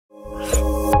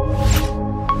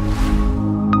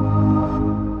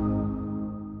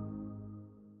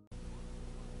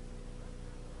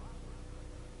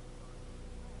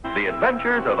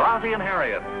Adventures of Ozzie and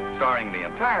Harriet, starring the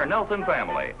entire Nelson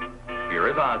family. Here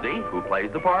is Ozzie, who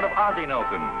plays the part of Ozzie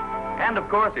Nelson, and of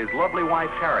course his lovely wife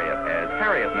Harriet as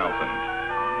Harriet Nelson.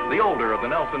 The older of the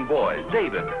Nelson boys,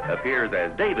 David, appears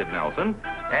as David Nelson,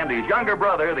 and his younger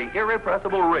brother, the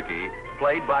irrepressible Ricky,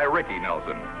 played by Ricky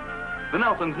Nelson. The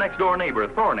Nelsons' next-door neighbor,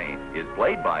 Thorny, is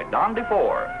played by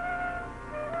DeFore.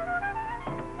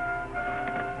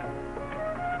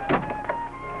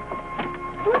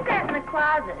 Who's that in the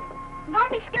closet?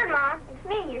 Don't be scared, Mom. It's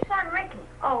me, your son, Ricky.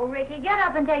 Oh, Ricky, get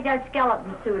up and take that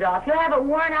skeleton suit off. You'll have it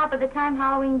worn out by the time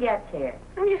Halloween gets here.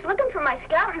 I'm just looking for my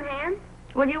skeleton hands.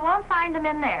 Well, you won't find them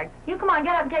in there. You come on,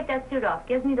 get up and take that suit off.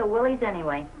 Gives me the willies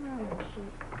anyway. Oh, gee.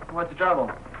 What's the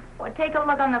trouble? Well, take a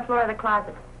look on the floor of the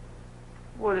closet.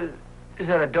 What is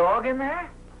that a dog in there?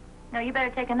 No, you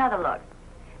better take another look.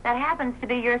 That happens to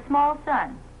be your small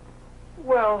son.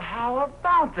 Well, how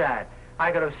about that?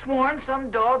 I could have sworn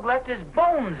some dog left his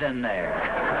bones in there.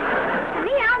 It's a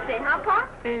neat outfit, huh, Pop?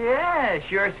 Yeah,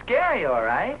 sure scary, all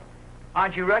right.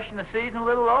 Aren't you rushing the season a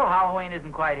little, though? Halloween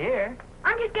isn't quite here.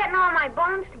 I'm just getting all my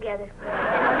bones together.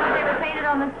 I never painted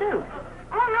on the suit.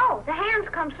 Oh, no. The hands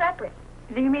come separate.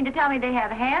 Do you mean to tell me they have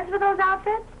hands with those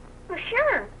outfits? Well,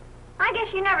 sure. I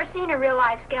guess you never seen a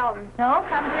real-life skeleton. No,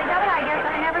 come to think of it, I guess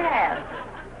I never have.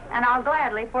 And I'll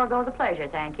gladly forego the pleasure,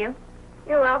 thank you.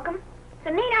 You're welcome. It's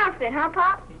a neat outfit, huh,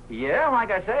 Pop? Yeah, like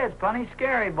I say, it's plenty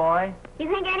scary, boy. You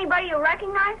think anybody will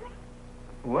recognize me?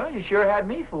 Well, you sure had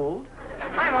me fooled.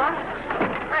 Hi, Mom.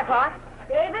 Hi, Pop.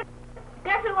 David,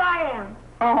 guess who I am?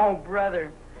 Oh,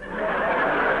 brother.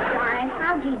 Why,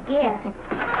 how'd you guess?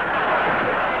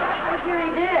 I sure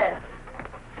he did.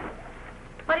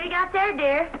 What have you got there,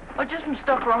 dear? Oh, just some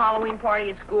stuff for a Halloween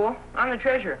party at school. I'm the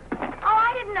treasurer. Oh,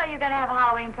 I didn't know you were going to have a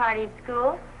Halloween party at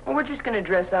school. Well, we're just going to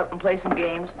dress up and play some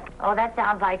games. Oh, that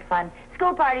sounds like fun.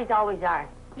 School parties always are.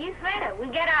 You said it. We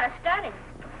get out of study.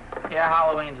 Yeah,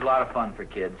 Halloween's a lot of fun for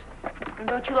kids. And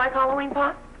don't you like Halloween,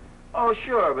 Pop? Oh,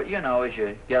 sure, but you know, as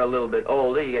you get a little bit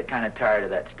older, you get kind of tired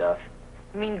of that stuff.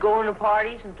 You mean going to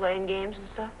parties and playing games and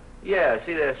stuff? Yeah,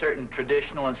 see, there are certain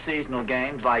traditional and seasonal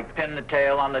games like pin the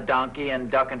tail on the donkey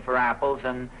and ducking for apples,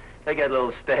 and they get a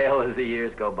little stale as the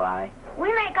years go by.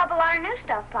 We make up a lot of new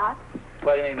stuff, Pop.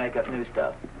 Why do you make up new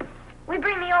stuff? We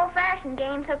bring the old-fashioned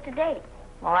games up to date.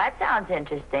 Well, that sounds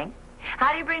interesting.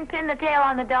 How do you bring Pin the Tail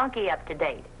on the Donkey up to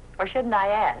date? Or shouldn't I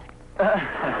ask?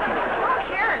 Oh,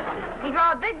 sure. You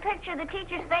draw a big picture of the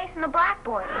teacher's face on the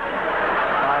blackboard. Oh,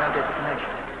 I don't get the connection.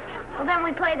 Well, then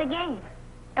we play the game.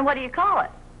 And what do you call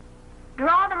it?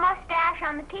 Draw the mustache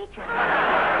on the teacher. Well,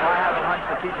 I have a hunch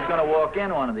the teacher's going to walk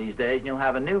in one of these days and you'll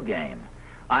have a new game.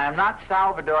 I am not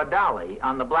Salvador Dali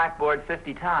on the blackboard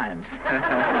 50 times. Oh,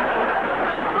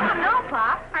 no,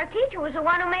 Pop. Our teacher was the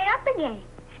one who made up the game.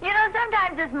 You know,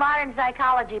 sometimes this modern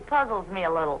psychology puzzles me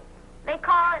a little. They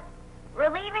call it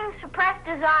relieving suppressed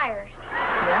desires.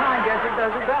 Yeah, I guess it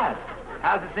does it best.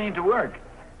 How's it seem to work?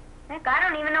 Heck, I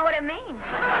don't even know what it means. It's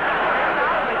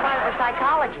probably part of the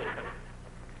psychology.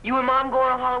 You and Mom going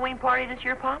to a Halloween party this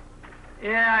year, Pop?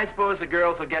 Yeah, I suppose the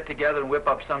girls will get together and whip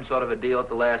up some sort of a deal at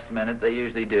the last minute. They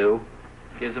usually do.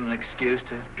 Gives them an excuse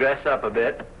to dress up a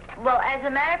bit. Well, as a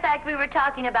matter of fact, we were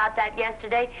talking about that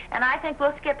yesterday, and I think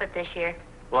we'll skip it this year.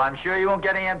 Well, I'm sure you won't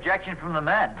get any objection from the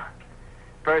men.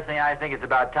 Personally, I think it's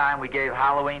about time we gave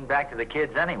Halloween back to the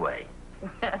kids anyway.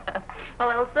 Well,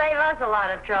 it'll save us a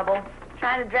lot of trouble.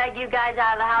 Trying to drag you guys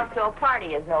out of the house to a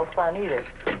party is no fun either.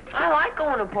 I like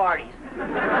going to parties.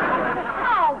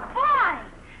 Oh, boy!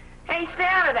 Hey, stay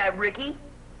out of that, Ricky.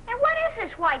 And what is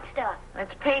this white stuff?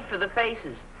 That's paint for the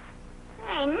faces.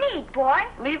 Hey, neat, boy.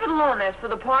 Leave it alone. That's for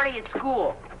the party at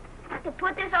school. I could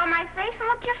put this on my face and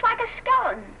look just like a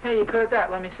skeleton. Hey, you could that.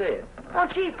 Let me see it. Oh,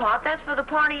 gee, Pop, that's for the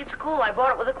party at school. I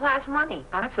bought it with the class money.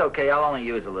 That's okay. I'll only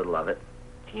use a little of it.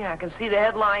 Gee, I can see the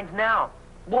headlines now.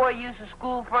 Boy uses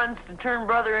school funds to turn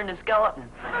brother into skeleton.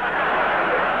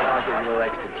 I'll give you a little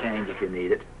extra change if you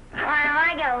need it. Well,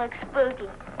 I gotta look spooky.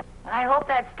 I hope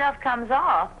that stuff comes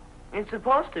off. It's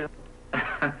supposed to.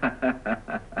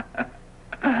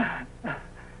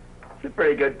 It's a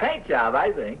pretty good paint job,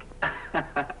 I think.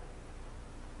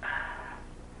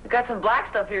 We've got some black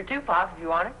stuff here, too, Pop, if you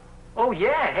want it. Oh,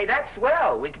 yeah. Hey, that's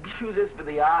swell. We could use this for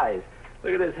the eyes.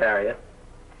 Look at this, Harriet.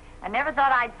 I never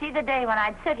thought I'd see the day when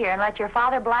I'd sit here and let your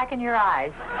father blacken your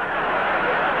eyes.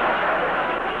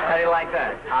 How do you like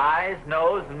that? Eyes,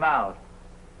 nose, and mouth.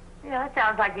 Yeah, that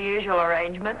sounds like the usual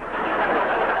arrangement.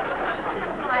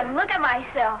 I look at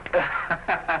myself.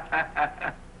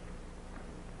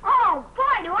 Oh,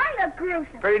 boy, do I look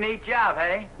gruesome. Pretty neat job,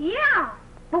 hey? Yeah.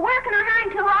 But where can I hide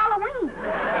until Halloween?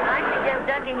 I suggest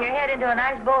dunking your head into a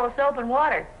nice bowl of soap and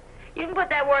water. You You can put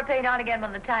that war paint on again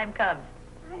when the time comes.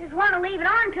 I just want to leave it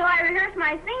on until I rehearse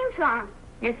my theme song.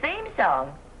 Your theme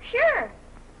song? Sure.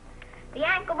 The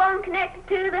ankle bone connected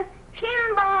to the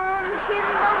shin bone connected to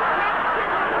the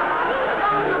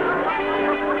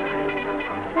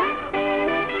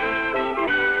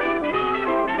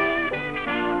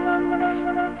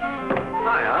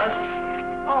Hi, Oz.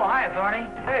 Oh, hi, Thorny.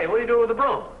 Hey, what are you doing with the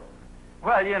broom?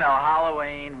 Well, you know,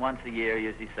 Halloween, once a year,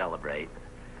 usually celebrate.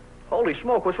 Holy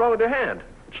smoke, what's wrong with your hand?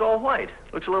 It's all white.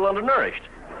 Looks a little undernourished.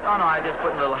 Oh, no, I just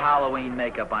put a little Halloween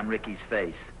makeup on Ricky's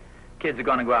face. Kids are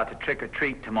going to go out to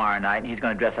trick-or-treat tomorrow night, and he's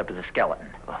going to dress up as a skeleton.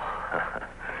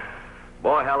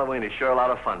 Boy, Halloween is sure a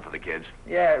lot of fun for the kids.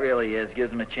 Yeah, it really is. Gives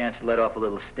them a chance to let off a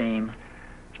little steam.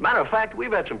 As a matter of fact,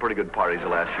 we've had some pretty good parties the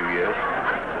last few years.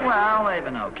 Well, they've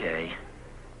been okay.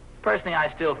 Personally,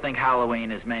 I still think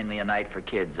Halloween is mainly a night for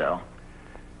kids, though.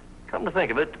 Come to think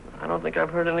of it, I don't think I've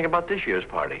heard anything about this year's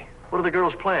party. What are the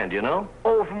girls planned, do you know?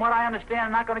 Oh, from what I understand,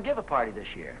 I'm not going to give a party this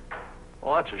year.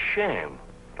 Oh, that's a shame.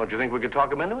 Don't you think we could talk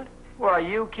them into it? Well, are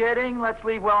you kidding? Let's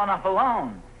leave well enough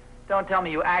alone. Don't tell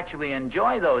me you actually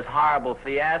enjoy those horrible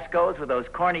fiascos with those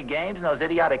corny games and those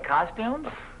idiotic costumes.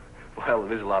 Well,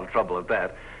 there's a lot of trouble at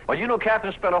that. Well, you know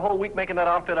Catherine spent a whole week making that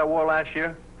outfit I wore last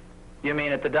year? You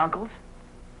mean at the Dunkles?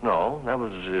 No, that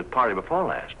was the party before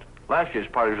last. Last year's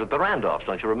party was at the Randolphs,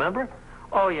 don't you remember?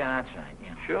 Oh, yeah, that's right,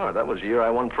 yeah. Sure, that was the year I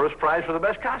won first prize for the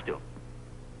best costume.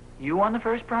 You won the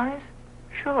first prize?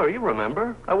 Sure, you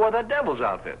remember. I wore that devil's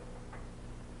outfit.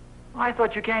 I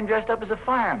thought you came dressed up as a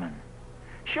fireman.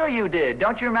 Sure you did.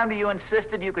 Don't you remember you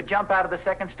insisted you could jump out of the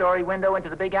second-story window into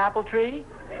the big apple tree?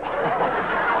 New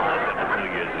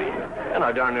Year's Eve. And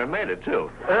I darn near made it, too.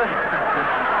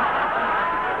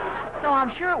 No,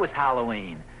 I'm sure it was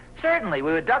Halloween. Certainly,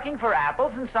 we were ducking for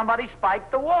apples and somebody spiked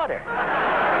the water.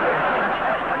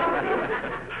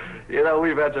 You know,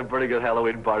 we've had some pretty good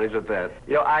Halloween parties at that.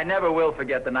 You know, I never will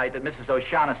forget the night that Mrs.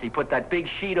 O'Shaughnessy put that big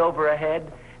sheet over her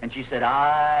head and she said,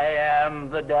 "I am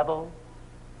the devil."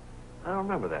 I don't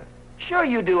remember that. Sure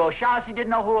you do. O'Shaughnessy didn't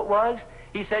know who it was.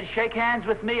 He said, "Shake hands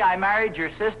with me. I married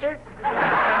your sister."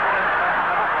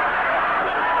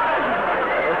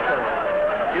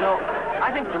 You know,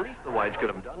 I think the least the Whites could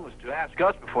have done was to ask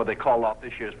us before they called off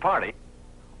this year's party.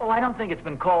 Oh, I don't think it's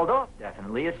been called off,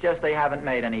 definitely. It's just they haven't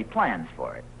made any plans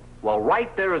for it. Well,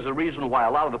 right there is a reason why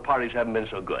a lot of the parties haven't been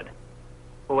so good.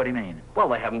 Well, what do you mean? Well,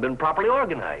 they haven't been properly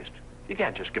organized. You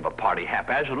can't just give a party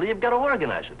haphazardly. You've got to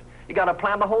organize it. You got to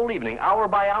plan the whole evening, hour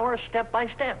by hour, step by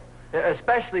step.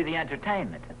 Especially the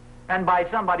entertainment. And by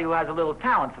somebody who has a little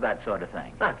talent for that sort of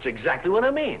thing. That's exactly what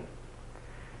I mean.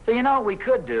 So you know what we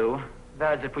could do,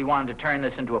 that is if we wanted to turn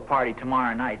this into a party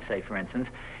tomorrow night, say, for instance,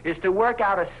 is to work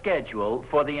out a schedule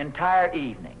for the entire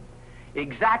evening.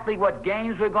 Exactly what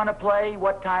games we're going to play,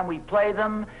 what time we play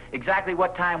them, exactly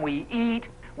what time we eat,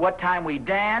 what time we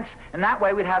dance, and that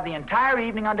way we'd have the entire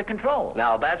evening under control.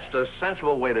 Now, that's the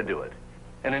sensible way to do it.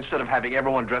 And instead of having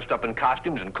everyone dressed up in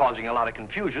costumes and causing a lot of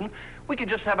confusion, we could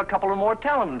just have a couple of more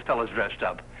talented fellas dressed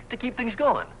up to keep things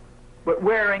going. But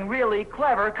wearing really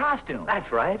clever costumes.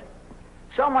 That's right.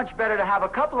 So much better to have a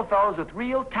couple of fellows with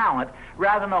real talent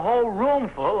rather than a whole room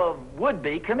full of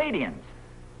would-be comedians.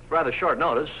 It's rather short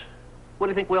notice. What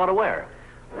do you think we ought to wear?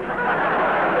 What,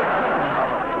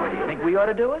 do you think we ought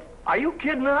to do it? Are you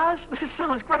kidding us? This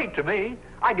sounds great to me.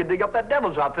 I could dig up that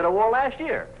devil's outfit I wore last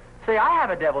year. Say, I have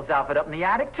a devil's outfit up in the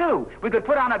attic, too. We could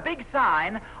put on a big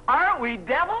sign, "Aren't we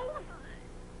devils?"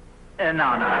 No. Oh,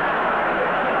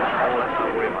 let's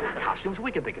not worry about the costumes.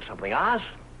 We can think of something, Oz.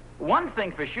 One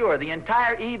thing for sure, the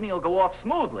entire evening will go off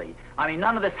smoothly. I mean,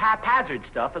 none of this haphazard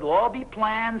stuff. It'll all be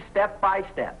planned step by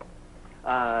step.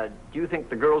 Do you think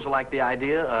the girls will like the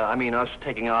idea? Us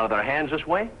taking it out of their hands this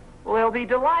way? Well, they'll be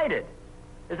delighted.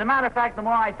 As a matter of fact, the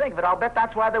more I think of it, I'll bet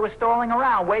that's why they were stalling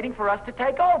around, waiting for us to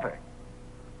take over.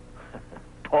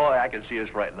 Boy, I can see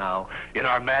us right now, in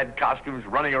our mad costumes,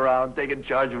 running around, taking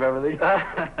charge of everything.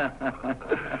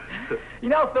 You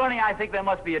know, Thorny, I think there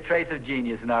must be a trace of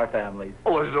genius in our families.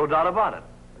 Oh, there's no doubt about it.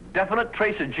 A definite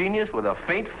trace of genius with a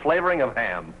faint flavoring of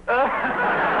ham.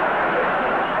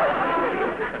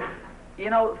 You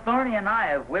know, Thorny and I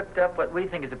have whipped up what we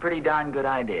think is a pretty darn good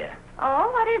idea. Oh,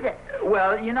 what is it?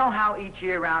 Well, you know how each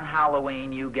year around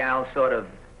Halloween you gals sort of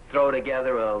throw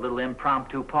together a little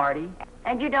impromptu party?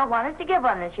 And you don't want us to give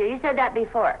one this year. You said that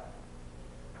before.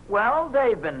 Well,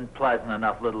 they've been pleasant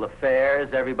enough little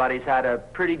affairs. Everybody's had a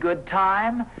pretty good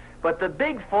time. But the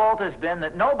big fault has been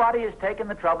that nobody has taken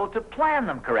the trouble to plan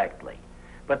them correctly.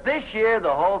 But this year,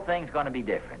 the whole thing's going to be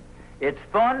different. It's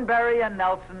Thornberry and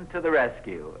Nelson to the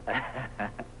rescue.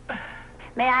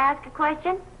 May I ask a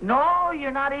question? No,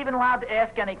 you're not even allowed to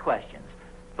ask any questions.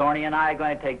 Thorny and I are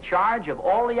going to take charge of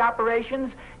all the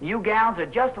operations. You gals are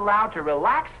just allowed to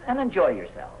relax and enjoy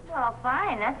yourselves. Well,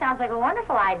 fine. That sounds like a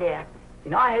wonderful idea.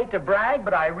 You know, I hate to brag,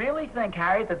 but I really think,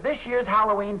 Harriet, that this year's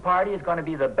Halloween party is going to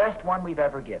be the best one we've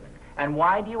ever given. And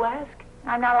why, do you ask?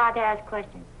 I'm not allowed to ask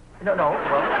questions. No, well,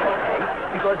 okay.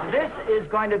 Because this is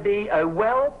going to be a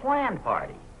well-planned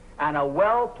party. And a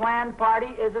well-planned party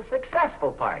is a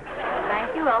successful party.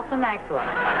 Thank you, Elsa Maxwell.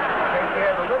 Take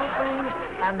care of the little things,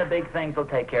 and the big things will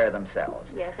take care of themselves.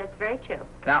 Yes, that's very true.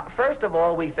 Now, first of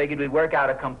all, we figured we'd work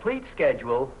out a complete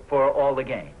schedule for all the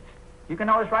games. You can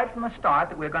notice right from the start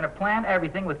that we're going to plan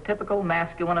everything with typical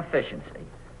masculine efficiency.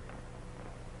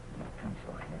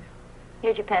 Pencil here.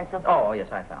 Here's your pencil. Oh,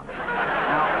 yes, I found it.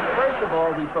 Now, first of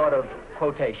all, we thought of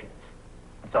quotations.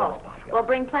 That's all that's possible. Well,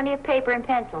 bring plenty of paper and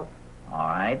pencils. All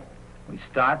right. We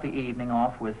start the evening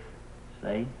off with,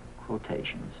 say,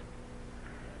 quotations.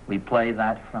 We play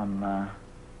that from,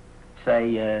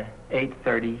 say,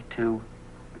 8:30 to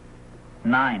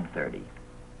 9:30.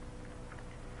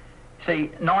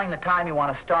 See, knowing the time you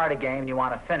want to start a game and you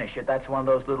want to finish it, that's one of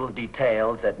those little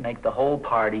details that make the whole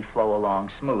party flow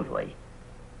along smoothly.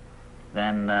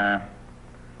 Then,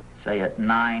 say at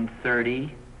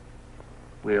 9:30,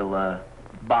 we'll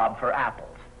bob for apples.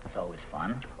 It's always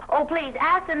fun. Oh, please,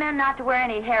 ask the men not to wear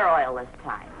any hair oil this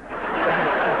time.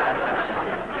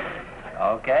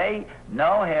 Okay,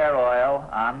 no hair oil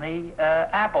on the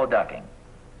apple ducking.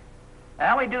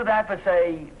 And we do that for,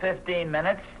 say, 15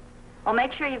 minutes. Well,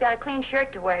 make sure you've got a clean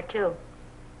shirt to wear, too.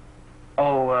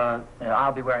 Oh,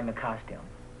 I'll be wearing a costume.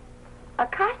 A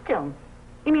costume?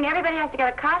 You mean everybody has to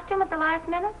get a costume at the last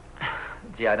minute?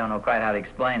 Gee, I don't know quite how to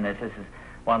explain this. This is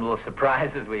one of the little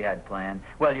surprises we had planned.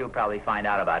 Well, you'll probably find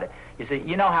out about it. You see,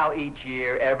 you know how each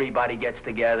year everybody gets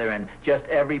together and just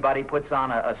everybody puts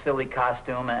on a silly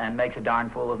costume and makes a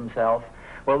darn fool of himself?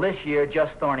 Well, this year,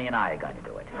 just Thorny and I are going to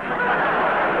do it.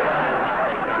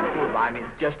 I mean,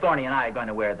 just Thorny and I are going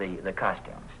to wear the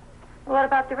costumes. Well, what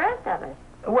about the rest of us?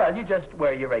 Well, you just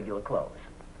wear your regular clothes.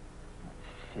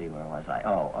 Let's see, where was I?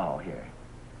 Oh, here.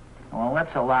 Well,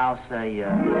 let's allow, say,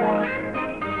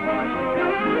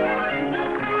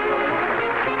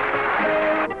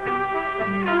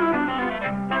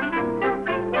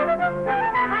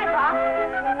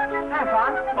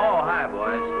 Oh, hi,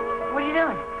 boys. What are you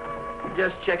doing?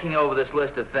 Just checking over this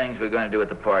list of things we're going to do at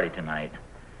the party tonight.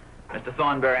 Mr.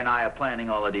 Thornberry and I are planning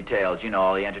all the details, you know,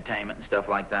 all the entertainment and stuff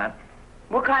like that.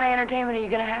 What kind of entertainment are you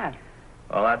going to have?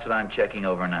 Well, that's what I'm checking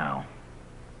over now.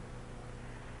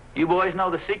 You boys know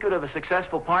the secret of a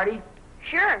successful party?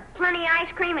 Sure. Plenty of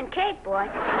ice cream and cake, boy.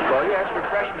 Well, yes,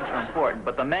 refreshments are important,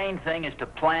 but the main thing is to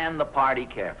plan the party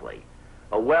carefully.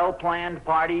 A well-planned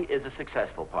party is a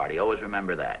successful party. Always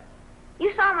remember that.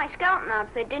 You saw my skeleton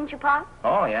outfit, didn't you, Pop?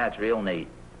 Oh, yeah, it's real neat.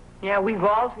 Yeah, we've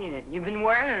all seen it. You've been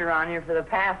wearing it around here for the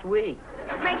past week.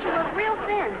 It makes you look real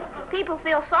thin. People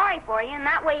feel sorry for you, and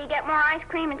that way you get more ice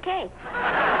cream and cake.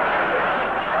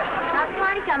 How's the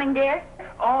party coming, dear?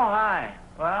 Oh, hi.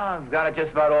 Well, I've got it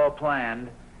just about all planned.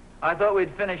 I thought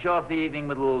we'd finish off the evening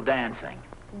with a little dancing.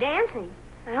 Dancing?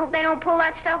 I hope they don't pull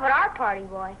that stuff at our party,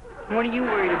 boy. What are you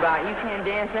worried about? You can't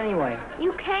dance anyway.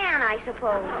 You can, I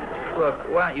suppose.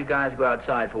 Look, why don't you guys go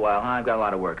outside for a while, huh? I've got a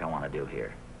lot of work I want to do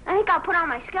here. I think I'll put on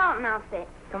my skeleton outfit.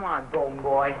 Come on, golden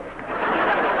boy.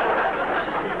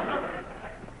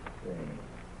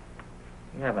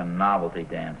 We have a novelty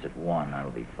dance at 1.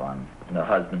 That'll be fun. And the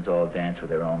husbands all dance with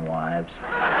their own wives.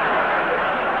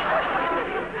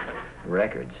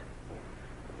 Records.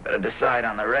 Better decide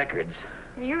on the records.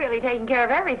 You're really taking care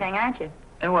of everything, aren't you?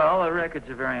 Well, the records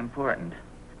are very important.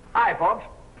 Hi, folks.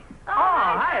 Oh,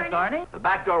 hi, Thorny. The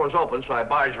back door was open, so I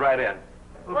barged right in.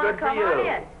 Well, good for come you. on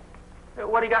in.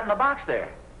 What do you got in the box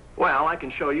there? Well, I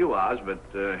can show you, Oz, but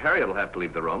Harriet will have to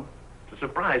leave the room. It's a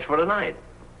surprise for tonight.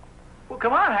 Well,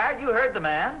 come on, Harriet. You heard the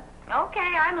man. Okay,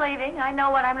 I'm leaving. I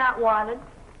know when I'm not wanted.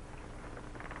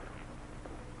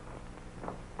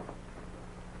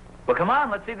 Well, come on.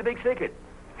 Let's see the big secret.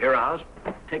 Here, Oz.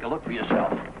 Take a look for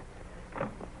yourself.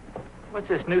 What's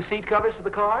this, new seat covers for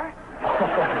the car? Oh,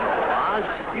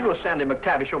 Oz, you know Sandy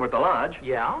McTavish over at the lodge?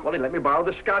 Yeah? Well, he let me borrow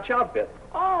the Scotch outfit.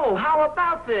 Oh, how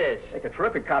about this? Make a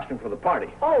terrific costume for the party.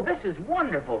 Oh, this is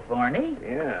wonderful, Thorny.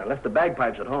 Yeah, I left the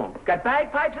bagpipes at home. Got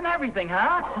bagpipes and everything,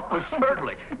 huh? Well,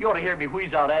 certainly. You ought to hear me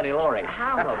wheeze out Annie Laurie.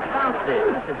 How about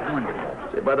this? This is wonderful.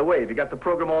 Say, by the way, have you got the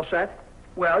program all set?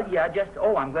 Well, yeah,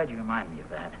 I'm glad you reminded me of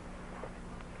that.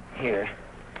 Here.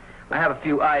 I have a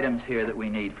few items here that we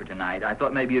need for tonight. I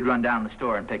thought maybe you'd run down the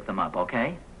store and pick them up,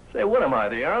 okay? Say, what am I,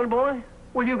 the errand boy?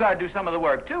 Well, you got to do some of the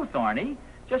work, too, Thorny.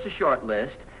 Just a short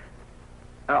list.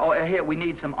 Here, we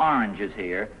need some oranges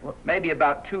here. Maybe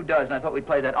about 2 dozen. I thought we'd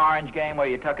play that orange game where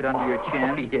you tuck it under your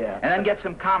chin. Yeah. And then get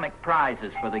some comic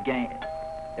prizes for the game.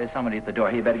 There's somebody at the door.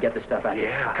 Here, you better get the stuff out here.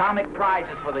 Yeah. Comic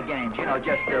prizes for the games. You know,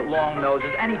 just long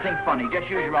noses, anything funny. Just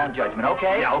use your own judgment,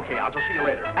 okay? Yeah, okay. I'll just see you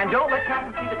later. And don't let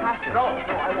Captain see the costume. No, I won't.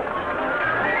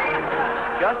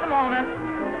 Just a moment.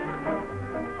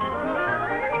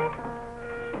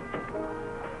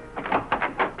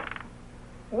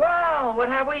 Well, what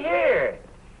have we here?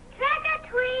 Trick or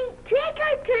treat! Trick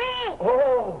or treat!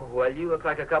 Oh, well, you look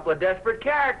like a couple of desperate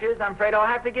characters. I'm afraid I'll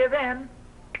have to give in.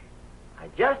 I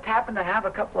just happen to have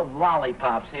a couple of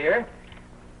lollipops here.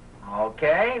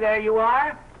 Okay, there you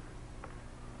are.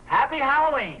 Happy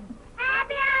Halloween.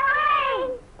 Happy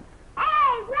Halloween!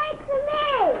 Hey, wait for me!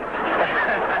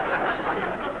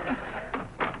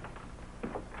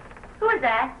 Who is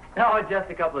that? No, just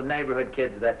a couple of neighborhood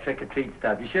kids with that trick-or-treat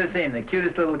stuff. You should have seen them, the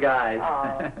cutest little guys.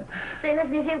 Oh. Say,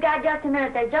 listen, if you've got just a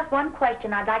minute, there's just one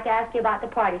question I'd like to ask you about the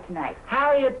party tonight.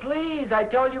 Harriet, please. I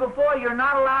told you before, you're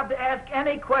not allowed to ask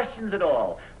any questions at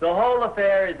all. The whole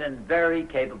affair is in very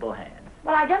capable hands.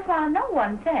 Well, I just want to know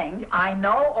one thing. I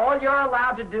know all you're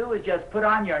allowed to do is just put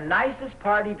on your nicest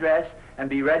party dress and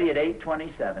be ready at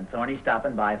 8:27. Thorny's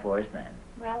stopping by for us then.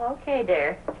 Well, okay,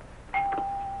 dear.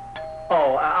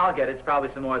 Oh, I'll get it. It's probably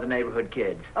some more of the neighborhood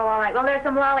kids. Oh, all right. Well, there's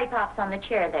some lollipops on the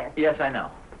chair there. Yes, I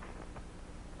know.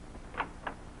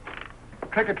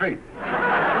 Trick or treat.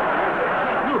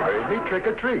 You heard me, trick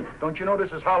or treat. Don't you know this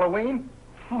is Halloween?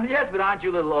 Well, yes, but aren't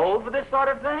you a little old for this sort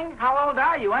of thing? How old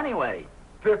are you, anyway?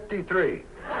 53.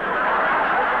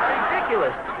 That's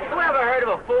ridiculous. Who ever heard of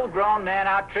a full-grown man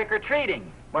out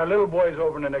trick-or-treating? My little boy's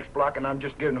over in the next block, and I'm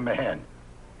just giving him a hand.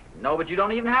 No, but you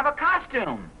don't even have a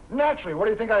costume. Naturally. What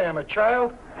do you think I am, a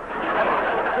child?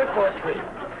 Trick or treat.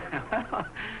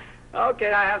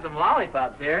 Okay, I have some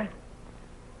lollipops here.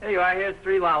 There you are. Here's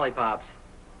 3 lollipops.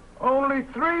 Only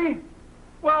 3?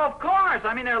 Well, of course.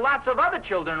 I mean, there are lots of other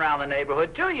children around the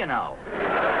neighborhood, too, you know.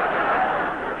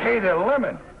 Hey, they're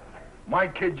lemon. My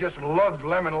kid just loves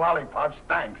lemon lollipops.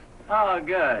 Thanks. Oh,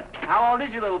 good. How old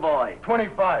is your little boy?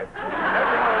 25.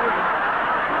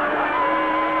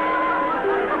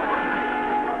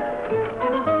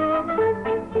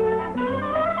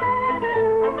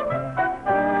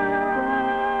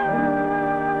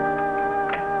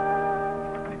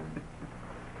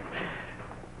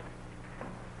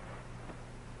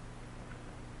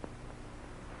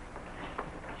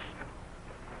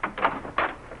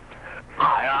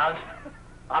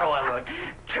 How do I look?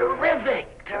 Terrific.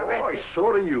 Oh,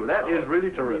 so do you. That is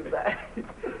really terrific.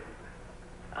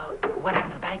 What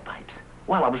happened to the bagpipes?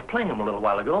 Well, I was playing them a little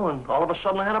while ago, and all of a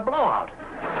sudden I had a blowout.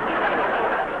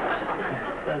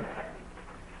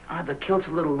 Are the kilts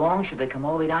a little long? Should they come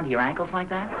all the way down to your ankles like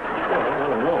that? Well, I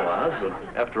don't know, Oz. But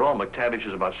after all, McTavish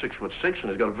is about 6'6", and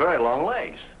he's got very long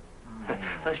legs.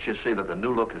 Let's just say that the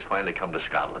new look has finally come to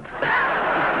Scotland.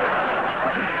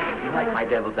 You like my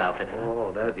devil's outfit, huh?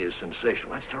 Oh, that is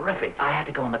sensational. That's terrific. I had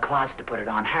to go in the closet to put it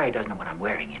on. Harry doesn't know what I'm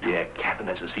wearing, you know. Yeah, Captain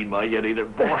hasn't seen mine yet either.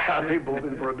 Boy, I'll be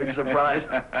moving for a big surprise.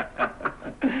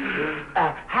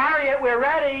 Harriet, we're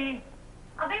ready.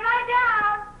 I'll be right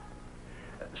down.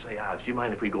 Say, Oz, do you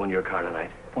mind if we go in your car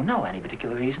tonight? Oh, no. Any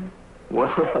particular reason?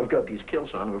 Well, I've got these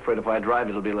kilts on. I'm afraid if I drive,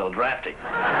 it'll be a little drafty.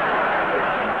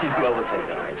 Well, we'll take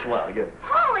that. All right, swell, good.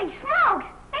 Holy smokes!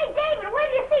 Hey, David, where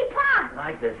do you see Pop?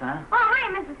 Like this, huh? Oh, hi,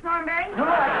 Mrs. Thornberry. No,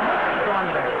 that's Mr.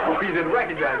 Thornberry. Oh, you didn't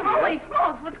recognize me. Holy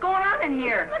smokes, what's going on in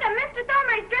here? Look at Mr.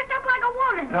 Thornberry's dressed up like a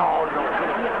woman. No,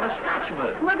 I'm a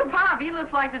Scotsman. Look at Pop. He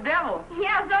looks like the devil.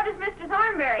 Yeah, so does Mr.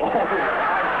 Thornberry. Have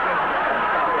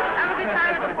a good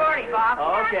time at the party, Pop.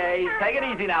 Okay, take it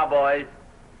easy now, boys.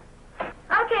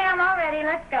 Okay, I'm all ready.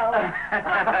 Let's go.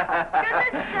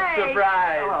 Goodness sake.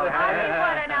 Surprise. I mean,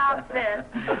 what an outfit.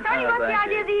 Tony, what's the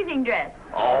idea of the evening dress?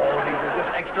 Oh, these are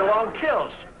just extra long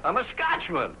kilts. I'm a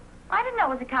Scotsman. I didn't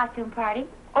know it was a costume party.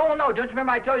 Oh, no, don't you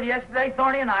remember I told you yesterday,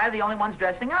 Thorny and I are the only ones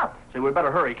dressing up? Say, we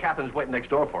better hurry. Catherine's waiting next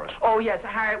door for us. Oh, yes,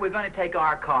 Harriet, we're going to take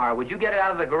our car. Would you get it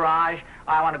out of the garage?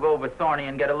 I want to go over Thorny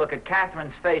and get a look at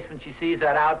Catherine's face when she sees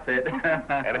that outfit.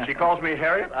 And if she calls me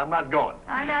Harriet, I'm not going.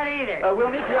 I'm not either. We'll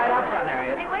meet you right out front,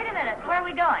 Harriet. Hey, wait a minute. Where are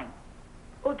we going?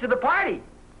 Oh, to the party.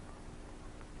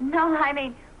 No, I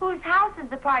mean, whose house is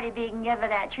the party being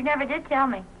given at? You never did tell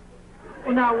me.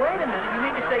 Well, now, wait a minute. You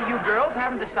mean to say you girls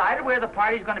haven't decided where the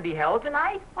party's going to be held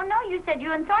tonight? Well, no, you said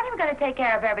you and Thorny were going to take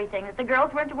care of everything, that the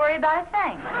girls weren't to worry about a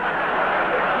thing.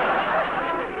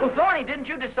 Well, Thorny, didn't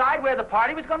you decide where the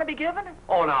party was going to be given?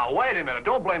 Oh, now, wait a minute.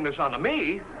 Don't blame this on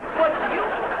me. But you...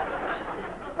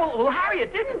 Well,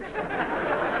 Harriet didn't.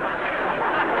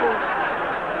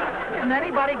 Isn't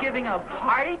anybody giving a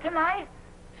party tonight?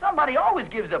 Somebody always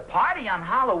gives a party on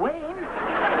Halloween.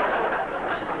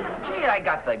 Gee, I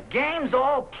got the games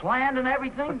all planned and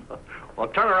everything. Well,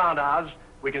 turn around, Oz.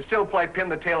 We can still play pin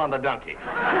the tail on the donkey.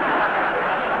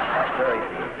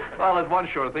 Well, there's one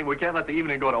sure thing. We can't let the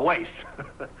evening go to waste.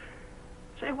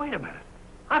 Say, wait a minute.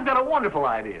 I've got a wonderful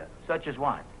idea. Such as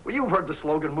what? Well, you've heard the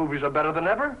slogan, movies are better than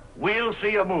ever. We'll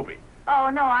see a movie. Oh,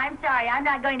 no, I'm sorry. I'm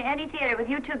not going to any theater with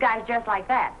you two guys dressed like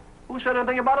that. Who said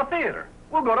anything about a theater?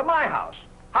 We'll go to my house.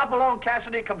 Hop Along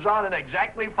Cassidy comes on in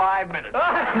exactly 5 minutes.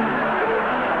 I'll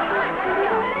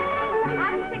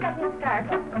pick up his scarf.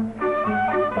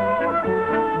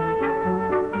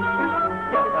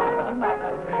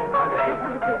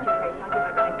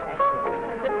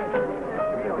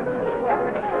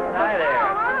 Hi there.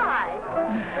 Oh, hi.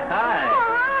 Hi.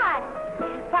 Oh, hi.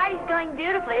 Party's going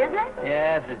beautifully, isn't it?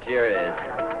 Yes, it sure is.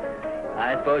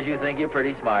 I suppose you think you're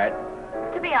pretty smart.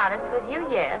 To be honest with you,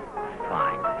 yes.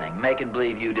 Fine thing. Making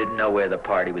believe you didn't know where the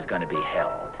party was going to be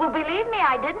held. Well, believe me,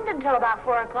 I didn't until about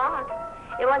 4 o'clock.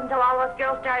 It wasn't until all us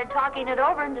girls started talking it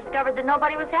over and discovered that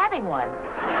nobody was having one.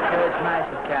 Well, it's nice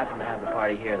of Captain to have the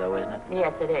party here, though, isn't it?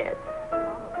 Yes, it is.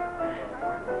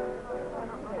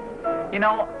 You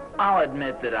know, I'll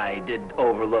admit that I did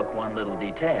overlook one little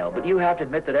detail, but you have to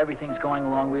admit that everything's going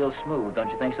along real smooth, don't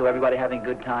you think so? Everybody having a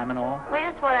good time and all? Well,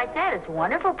 that's what I said. It's a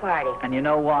wonderful party. And you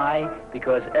know why?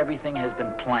 Because everything has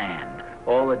been planned.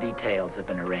 All the details have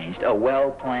been arranged. A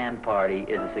well-planned party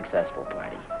is a successful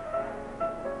party.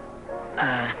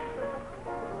 Let's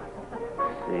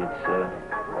see, it's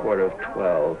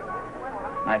 12:15.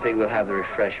 I think we'll have the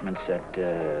refreshments at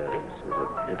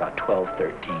about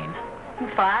 12:13.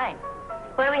 Fine.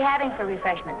 What are we having for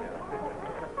refreshments?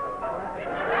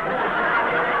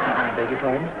 I beg your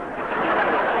pardon? I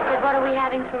said, what are we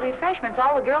having for refreshments?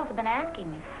 All the girls have been asking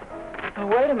me. Oh,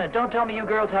 wait a minute. Don't tell me you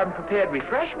girls haven't prepared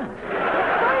refreshments. Of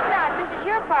course not. This is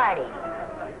your party.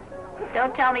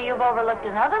 Don't tell me you've overlooked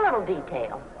another little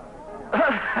detail. I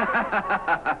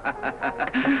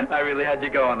really had you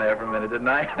going there for a minute, didn't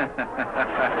I?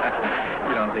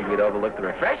 You don't think we'd overlook the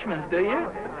refreshments, do you?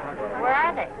 Where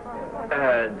are they?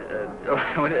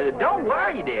 Don't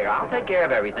worry, dear. I'll take care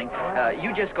of everything.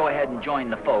 You just go ahead and join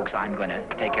the folks. I'm going to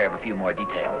take care of a few more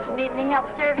details. Need any help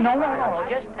serving? No.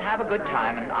 Just have a good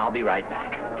time, and I'll be right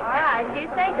back. All right, if you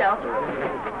say so.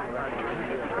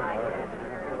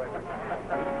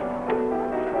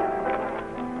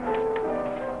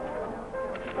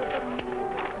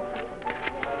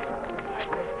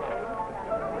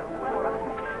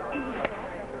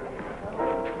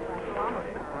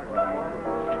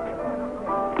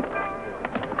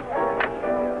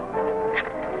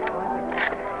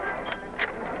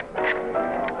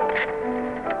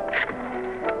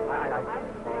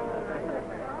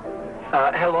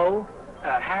 Hello?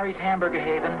 Harry's Hamburger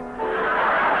Haven.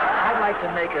 I'd like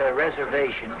to make a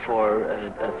reservation for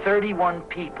 31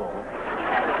 people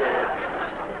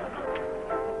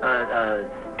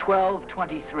at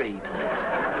 12:23, please.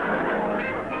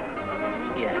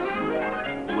 Yes,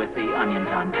 with the onions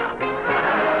on top.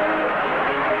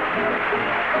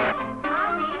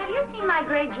 Ozzie, have you seen my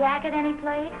gray jacket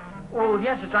anyplace? Oh,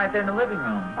 yes, it's right there in the living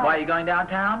room. Oh. Why, are you going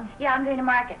downtown? Yeah, I'm going to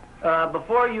market.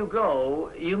 Before you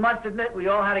go, you must admit we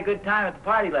all had a good time at the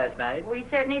party last night. We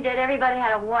certainly did. Everybody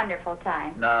had a wonderful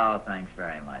time. No, thanks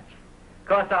very much. Of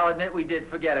course, I'll admit we did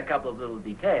forget a couple of little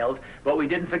details, but we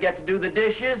didn't forget to do the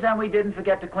dishes, and we didn't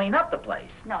forget to clean up the place.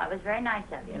 No, it was very nice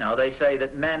of you. You know, they say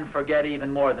that men forget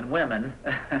even more than women.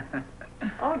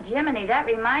 Oh, Jiminy, that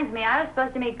reminds me. I was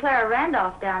supposed to meet Clara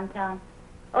Randolph downtown.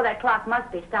 Oh, that clock must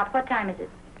be stopped. What time is it?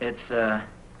 It's,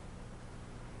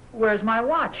 where's my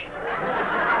watch?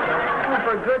 Oh,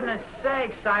 for goodness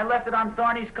sakes, I left it on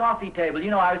Thorny's coffee table. You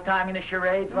know, I was timing the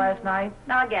charades last night.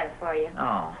 No, I'll get it for you.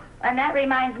 Oh. And that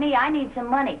reminds me, I need some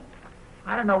money.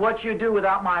 I don't know what you'd do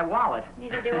without my wallet.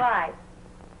 Neither do I.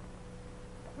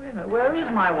 Wait a minute, where is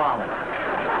my wallet?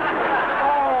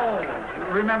 Oh,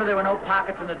 remember there were no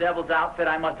pockets in the devil's outfit?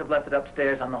 I must have left it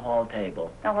upstairs on the hall table.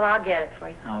 Oh, well, I'll get it for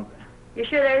you. Oh. You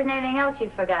sure there isn't anything else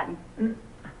you've forgotten?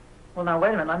 Well, now, wait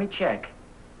a minute, let me check.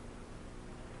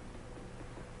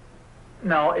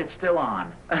 No, it's still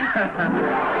on.